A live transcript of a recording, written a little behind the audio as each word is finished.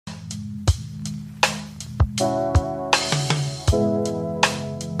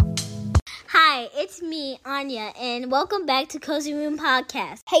it's me, Anya, and welcome back to Cozy Room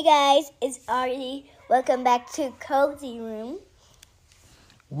Podcast. Hey guys, it's Artie. Welcome back to Cozy Room.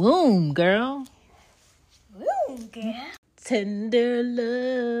 Womb, girl. Woo, girl. Tender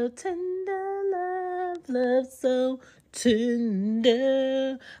love, love so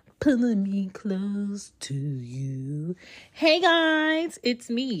tender, pulling me close to you. Hey guys, it's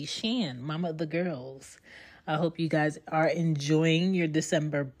me, Shan, mama of the girls. I hope you guys are enjoying your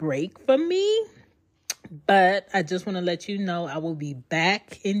December break from me. But I just want to let you know I will be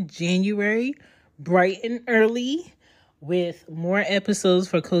back in January, bright and early, with more episodes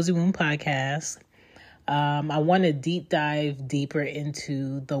for Cozy Womb Podcast. I want to deep dive deeper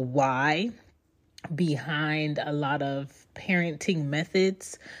into the why behind a lot of parenting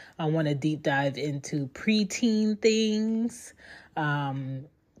methods. I want to deep dive into preteen things,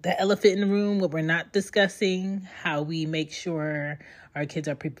 the elephant in the room, what we're not discussing, how we make sure our kids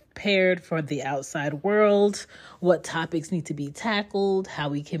are prepared for the outside world, what topics need to be tackled, how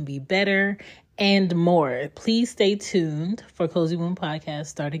we can be better, and more. Please stay tuned for Cozy Womb Podcast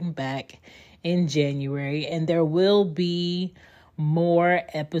starting back in January, and there will be more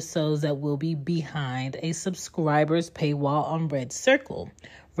episodes that will be behind a subscribers paywall on Red Circle.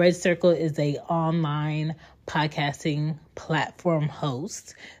 Red Circle is a online podcasting platform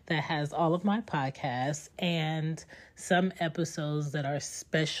host that has all of my podcasts, and some episodes that are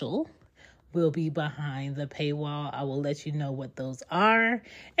special will be behind the paywall. I will let you know what those are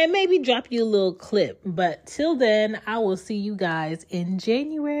and maybe drop you a little clip. But till then, I will see you guys in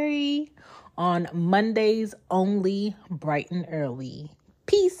January on Mondays only, bright and early.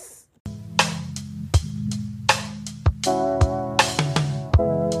 Peace.